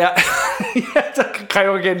tænker jeg, ja, der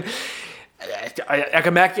kræver igen. Og jeg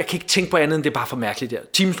kan mærke, jeg kan ikke tænke på andet, end det er bare for mærkeligt der.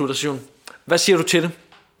 Timen slutter, siger hun. Hvad siger du til det?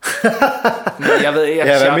 Jeg ved ikke,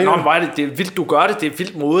 det er vildt, du gør det er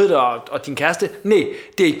vildt modigt, og din kæreste. Nej,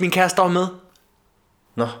 det er ikke min kæreste, der var med.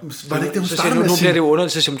 Nå. Var det ikke det, hun så startede nu med at bliver sige? det jo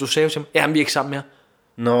underligt, så siger du sagde til ham, ja, vi er ikke sammen mere.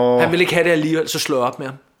 Nå. Han ville ikke have det alligevel, så slår jeg op med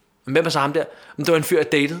ham. Men hvem er så ham der? Men det var en fyr,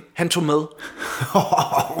 jeg datede. Han tog med.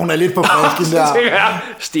 Hun er lidt på frisken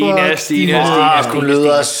der. Stine. Hun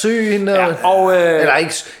lyder syg hende. Ja, og,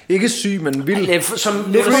 eller ikke syg, men vild. Som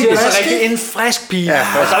lidt siger, så rigtig en frisk pige. Ja,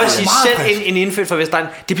 og så vil jeg sige, selv en indfødt fra Vestegn,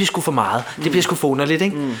 det bliver sgu for meget. Det bliver sgu for underligt,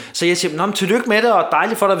 ikke? Så jeg siger, nå, tillykke med det, og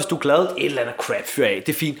dejligt for dig, hvis du er glad. Et eller andet crap fyr af,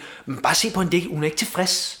 det er fint. Men bare se på hende, hun er ikke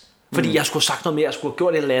tilfreds. Fordi jeg skulle have sagt noget mere, jeg skulle have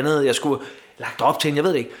gjort et eller andet, jeg skulle lagt op til hende, jeg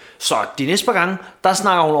ved det ikke. Så de næste par gange, der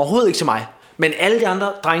snakker hun overhovedet ikke til mig. Men alle de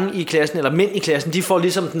andre drenge i klassen, eller mænd i klassen, de får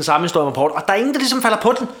ligesom den samme historie med rapport, og der er ingen, der ligesom falder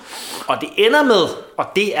på den. Og det ender med, og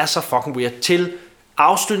det er så fucking weird, til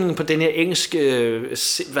afslutningen på den her engelske,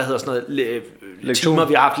 timer,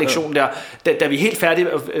 vi har haft lektion der, da vi er helt færdige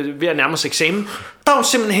ved at nærme os eksamen, der har hun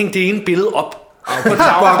simpelthen hængt det ene billede op.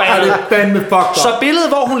 Så billedet,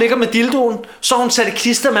 hvor hun ligger med dildoen, så har hun sat et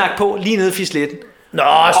klistermærke på lige nede i fisletten. Nå,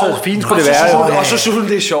 så fint skulle det være. Og så synes hun,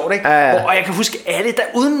 det er sjovt, ikke? Ja. Og jeg kan huske, alle der,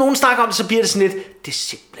 uden nogen snakker om det, så bliver det sådan lidt, det er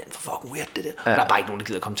simpelthen for fucking weird, det der. Ja. Der er bare ikke nogen, der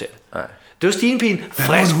gider at kommentere det. Ja. Det var Stinepigen.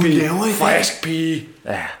 Frisk pige.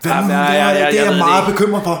 Ja. Hvad må hun lave? Det er jeg meget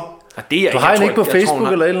bekymret på. Du har hende ikke på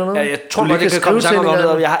Facebook eller eller noget? Jeg tror godt, det kan komme tanker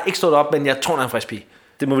om det. Jeg har ikke stået op, men jeg tror, han er en frisk pige.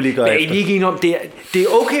 Det må vi lige gøre efter. Jeg er ikke enig om, det er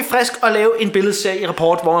okay frisk at lave en billedserie i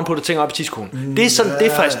Rapport, hvor man putter ting op i tidskolen. Det er sådan, det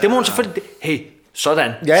er frisk. Det må hun selvfølgelig... Hey,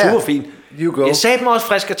 sådan. Super fint. Jeg sagde mig også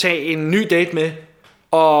frisk at tage en ny date med,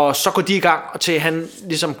 og så går de i gang, og til han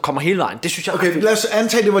ligesom kommer hele vejen. Det synes jeg okay, lad os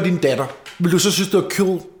antage, det var din datter. Vil du så synes, det var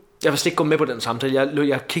cool? Jeg vil slet ikke gå med på den samtale.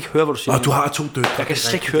 Jeg kan ikke høre, hvad du siger. Og du har 2 døtre. Jeg kan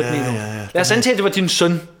slet ikke høre den endnu. Lad os antage, det var din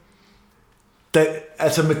søn.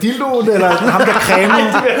 Altså med dildoen, eller ham der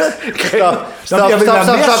cremen? Stop. Jeg ville være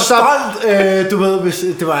mere stolt, du ved, hvis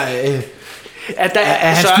det var...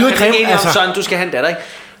 han styrer cremen, Søren, du skal have en datter, ikke?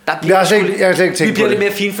 Vi bliver lidt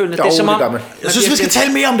mere finfølgende. Det er som om... Jeg synes, vi skal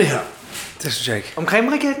tale mere om det her. Det synes jeg ikke. Om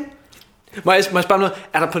cremeraketten? Må jeg spørge noget?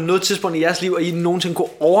 Er der på noget tidspunkt i jeres liv, at I nogensinde kunne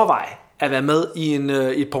overveje at være med i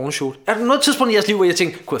et pornoshoot? Er der noget tidspunkt i jeres liv, hvor jeg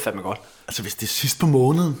tænkte, kunne jeg fandme godt? Altså, hvis det er sidst på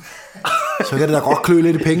måneden, så kan det da godt klø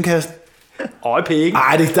lidt i pengekassen. Og penge.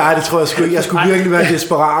 Nej, det tror jeg sgu ikke. Jeg skulle virkelig være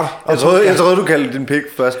desperat. Jeg troede, du kaldte din pik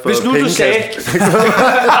først for hvis nu du sagde...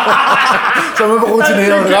 så må vi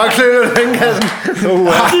rutinere. Jeg har kløet pengekassen.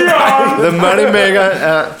 The moneymaker.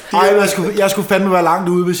 Ja. Ej, jeg skulle fandme være langt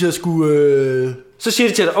ude, hvis jeg skulle... Så siger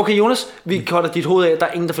de til dig, okay Jonas, vi cutter dit hoved af, der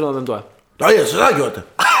er ingen, der finder ud af, hvem du er. Nå ja, så har jeg gjort det.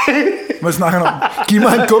 Hvad snakker han om? Giv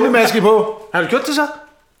mig en gummimaske på. Har du gjort det så?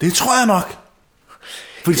 Det tror jeg nok.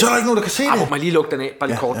 Fordi så er der ikke nogen, der kan se det. Må man lige lukke den af, bare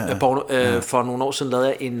lige kort. For nogle år siden lavede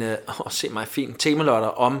jeg en, se mig fin,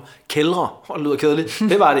 temalørdag om kældre. Det lyder kedeligt.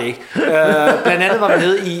 Det var det ikke. Blandt andet var vi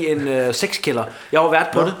nede i en sexkælder. Jeg var vært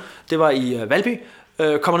på det. Det var i Valby.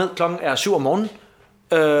 Kommer ned, klokken er 7 om morgenen.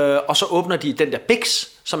 Og så åbner de den der Bix,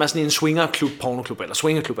 som er sådan en swingerklub, pornoklub, eller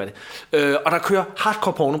swingerklub er det. Og der kører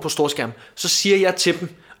hardcore porno på storskærm. Så siger jeg til dem,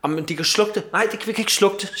 om de kan slukke det. Nej, vi kan ikke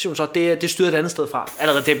slukke det, siger hun så. Det styrer et andet sted fra.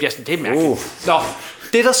 Allerede det bliver sådan, det er mærkeligt. Nå,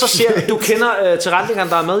 det der så ser, du kender tilrettelæggeren,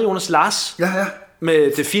 der er med, Jonas Lars. Ja.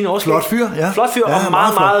 Med det fine overskrift. Flot fyr, ja. Flot fyr, og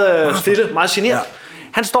meget stille, meget generet. Ja.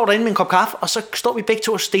 Han står derinde med en kop kaffe, og så står vi begge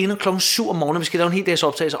to og stener klokken 7 om morgenen. Vi skal lave en hel dags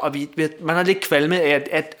optagelse, og man har lidt kvalme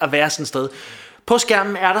af at være sådan et sted. På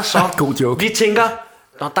skærmen er der så... God joke. Vi tænker,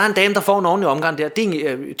 når der er en dame, der får en ordentlig omgang der,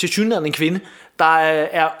 det er til synligheden en kvinde, der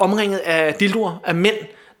er omringet af dildoer, af mænd,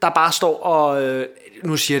 der bare står og,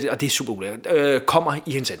 nu siger jeg det, og det er super ulækkert, kommer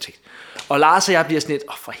i hendes ansigt. Og Lars og jeg bliver sådan lidt,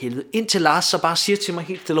 for helvede, indtil Lars så bare siger til mig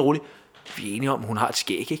helt stille og roligt, vi er enige om, hun har et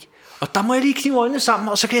skæg, ikke? Og der må jeg lige knive øjnene sammen,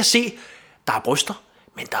 og så kan jeg se, der er bryster,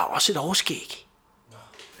 men der er også et overskæg.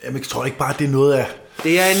 Jamen, jeg tror ikke bare, det er noget af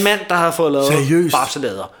Det er en mand, der har fået lavet Seriøst?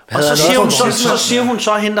 babselader. Og så siger hun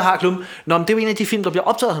så hende, der har klubben, nå, men det er jo en af de film, der bliver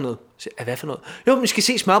optaget hernede. Så, hvad for noget? Jo, vi skal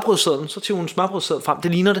se smørbrødssedlen. Så tager hun smørbrødssedlen frem.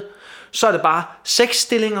 Det ligner det. Så er det bare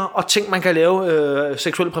sexstillinger og ting, man kan lave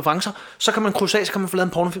seksuelle præferencer. Så kan man krydse af, så kan man få lavet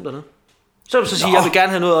en pornofilm dernede. Så vil du så sige, jeg vil gerne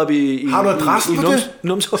have noget op i har du adressen på det?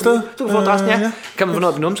 Numsholm. Du kan få adressen, ja. Kan man få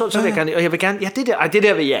noget op i Numsholm, så vil jeg gerne. Og jeg vil gerne, ja, det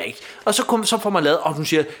der vil jeg ikke. Og så får man lavet, og hun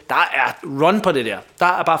siger, der er run på det der. Der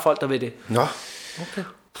er bare folk, der vil det. Nå. Okay.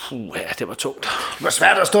 Ja, det var tungt. Det var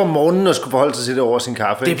svært at stå om morgenen og skulle forholde sig til det over sin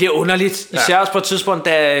kaffe. Det bliver underligt, især også på et tidspunkt,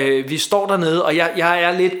 da vi står dernede, og jeg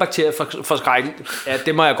er lidt bakterieforskrækket. Ja,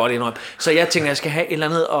 det må jeg godt indrømme. Så jeg tænker, jeg skal have et eller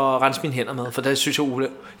andet at rense mine hænder med, for det synes jeg ulæv.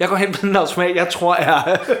 Jeg går hen på den automat, jeg tror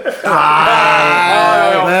er...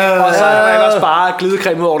 Og så er jeg også bare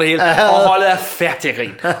glidecreme ud over det hele, og holdet er færdig at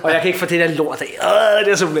grine. Og jeg kan ikke få det der lort af.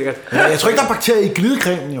 Det er så ulækkert. Jeg tror ikke, der er bakterier i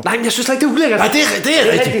glidecremen, jo. Nej, men jeg synes ikke, det er ulækkert. Nej, det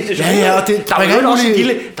er rigtigt. Ja, og det...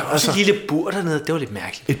 Der var også et lille bur dernede, det var lidt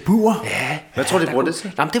mærkeligt. Et bur? Ja. Hvad tror du, de bruger det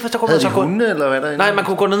til? Jamen, det var, så kunne Havde man de så hunde, eller hvad der? Nej, man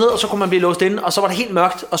kunne gå derned, og så kunne man blive låst inde, og så var det helt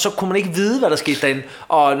mørkt, og så kunne man ikke vide, hvad der skete derinde.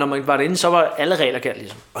 Og når man var derinde, så var alle regler galt,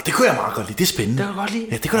 ligesom. Og det kunne jeg meget godt lide. Det er spændende. Det kunne jeg godt lide.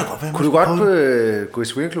 Ja, det kunne da godt være. Kunne du godt gå i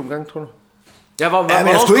swingerklub en gang, tror du? Ja, men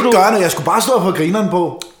jeg skulle ikke gøre noget. Jeg skulle bare stå på grineren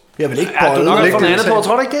på. Jeg vil ikke bolle. Ja, du nok få noget andet på,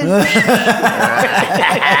 tror du ikke det? Kunne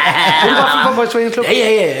du godt finde på et swingerklub?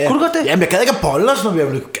 Ja. Kunne du godt det? Jamen, jeg gad ikke at bolle og sådan noget.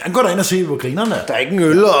 Jeg ville gerne gå derind og se, hvor grinerne er. Der er ikke en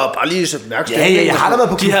øl og bare lige så mærkt. Ja, jeg har da været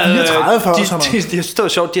på klub 34 før. Det var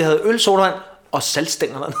sjovt, de havde øl, sodavand og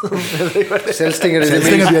saltstænger dernede. Saltstænger, det er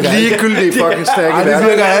det ligegyldige fucking snack i verden. Det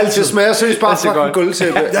virker altid. Det smager seriøst bare fucking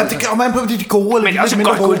gulvtæppe. Ja, det kommer an på, om de er gode eller Men det er også et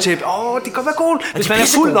godt guldtæppe. Det kan godt være gode. Hvis man er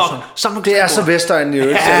fuld nok, så er man Det er så Vestegnen i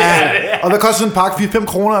øl. Og hvad koster sådan en pakke? 4-5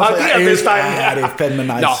 kroner? Og det er Vestegnen. Ja, det er fandme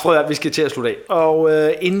nice. Nå, prøv at vi skal til at slutte af. Og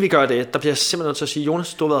inden vi gør det, der bliver jeg simpelthen nødt til at sige,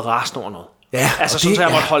 Jonas, du har været rasende over noget. Ja, altså sådan, så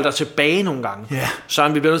jeg måtte holde dig tilbage nogle gange. Ja.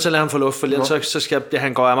 Søren, vi bliver nødt til at lade ham få luft, for ellers så skal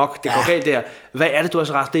han gå amok. Det går galt der. Hvad er det, du er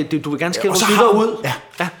så rasende? Du vil gerne skille og lytter ud.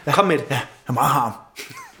 Ja, kom med det. Ja, jeg er meget harm.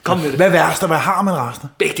 Kom med det. Hvad er værst, hvad har man rasende?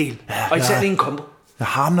 Begge dele. Og især det en kombo. Jeg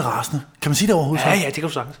har harmende rasende. Kan man sige det overhovedet? Ja, det kan du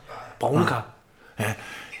sagtens. Brune kar. Ja.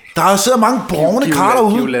 Der sidder mange brune kar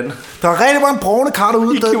derude. Der er rigtig mange brune kar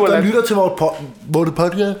derude, der lytter til vores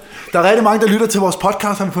podcast. Der er rigtig mange, der lytter til vores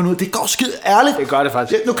podcast, har vi fundet ud. Det går skide ærligt. Det gør det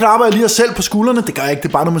faktisk. Nu klapper jeg lige os selv på skuldrene. Det gør jeg ikke, det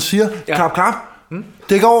er bare noget, man siger. Ja. Klap.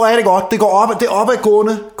 Det går rigtig godt. Det går op, det er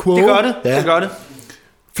opadgående quote. Det gør det. Ja. Det gør det.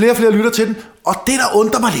 Flere og flere lytter til den. Og det, der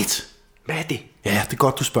undrer mig lidt. Hvad er det? Ja, det er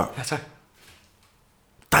godt, du spørger. Ja, tak.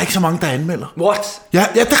 Der er ikke så mange, der anmelder. What? Ja,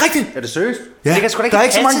 det er rigtigt. Er det seriøst? Ja, det kan sgu da ikke der er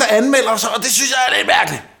ikke så passe. mange, der anmelder, og det synes jeg er lidt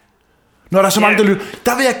mærkeligt. Når der er så mange, der lytter.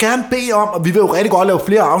 Der vil jeg gerne bede om, og vi vil jo rigtig godt lave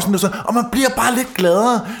flere afsnit, og, så, og man bliver bare lidt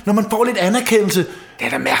gladere, når man får lidt anerkendelse. Det er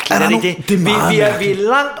da mærkeligt, er det ikke det? Det er meget vi er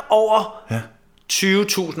langt over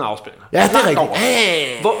 20.000 afspilninger. Ja, det er rigtigt.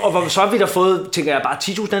 Og så har vi da fået, tænker jeg, bare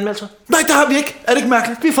 10.000 anmeldelser? Nej, det har vi ikke. Er det ikke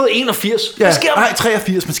mærkeligt? Vi har fået 81. Ja. Hvad sker der? Nej,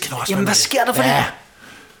 83, men skal også. Jamen, hvad sker der for det?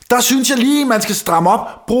 Der synes jeg lige, man skal stramme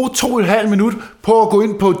op. Brug 2,5 minut på at gå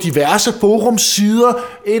ind på diverse forumsider.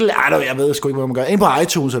 Jeg ved sgu ikke, hvad man gør. Ind på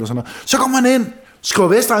iTunes eller sådan noget. Så går man ind, skriver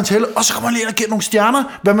Vestegns Helle, og så kommer man lige ind og giver nogle stjerner,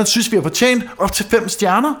 hvad man synes, vi har fortjent, op til 5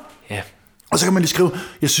 stjerner. Ja. Og så kan man lige skrive,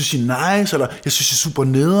 jeg synes, I er nice, eller jeg synes, I er super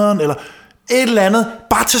nederen, eller et eller andet.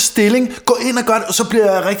 Bare tage stilling, gå ind og gør det, og så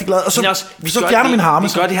bliver jeg rigtig glad. Og så, så fjerner min harme.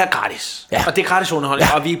 Vi gør det her gratis. Ja. Og det er gratis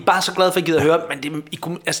underholdning. Ja. Og vi er bare så glade for, at I gider at høre. Men den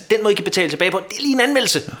måde, I kan betale tilbage på, det er lige en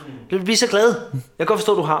anmeldelse. Det vil blive så glade. Jeg kan godt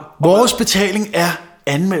forstå, at du har. Vores betaling er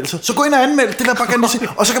anmeldelser. Så gå ind og anmeld, det vil jeg bare gerne sige.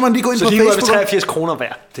 Og så kan man lige gå ind så på Facebook. Facebook. Så lige 83 kroner hver.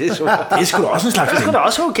 Det er super. Det er sgu da også en slags ting. Det er sgu da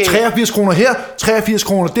også okay. 83 kroner her, 83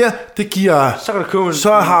 kroner der, det giver... Så kan du købe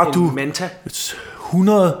så har du Menta.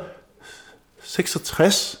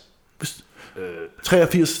 166...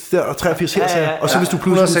 83 der og 83 her, ja. Og så hvis du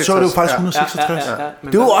pludselig, så er det jo faktisk 166. Ja. Det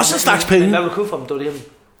er jo også en slags penge. Hvad vil du købe for dem? Det var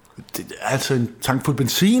det er altså en tankfuld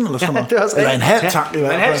benzin eller sådan noget. Det er også eller en halv tank i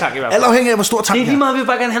hvert fald. En halv tank i hvert fald. Alt afhængig af, hvor stor tank det er lige meget, vi vil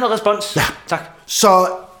bare gerne have noget respons. Ja. Tak. Så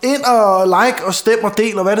ind og like og stem og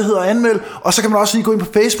del og hvad det hedder, anmeld. Og så kan man også lige gå ind på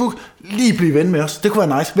Facebook, lige blive ven med os. Det kunne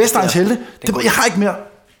være nice. Vestegns Helte. Jeg har ikke mere.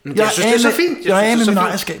 Jeg synes, det er så fint. Jeg er af med min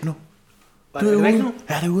ejerskab nu. Det er ude.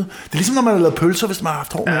 Ja, det er ude. Det er ligesom, når man har lavet pølser, hvis man har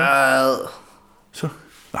haft hår med. Så.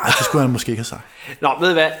 Nej, det skulle han måske ikke have sagt. Nå, ved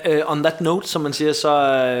du hvad? On that note, som man siger,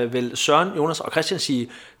 så vil Søren, Jonas og Christian sige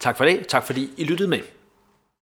tak for det. Tak fordi I lyttede med.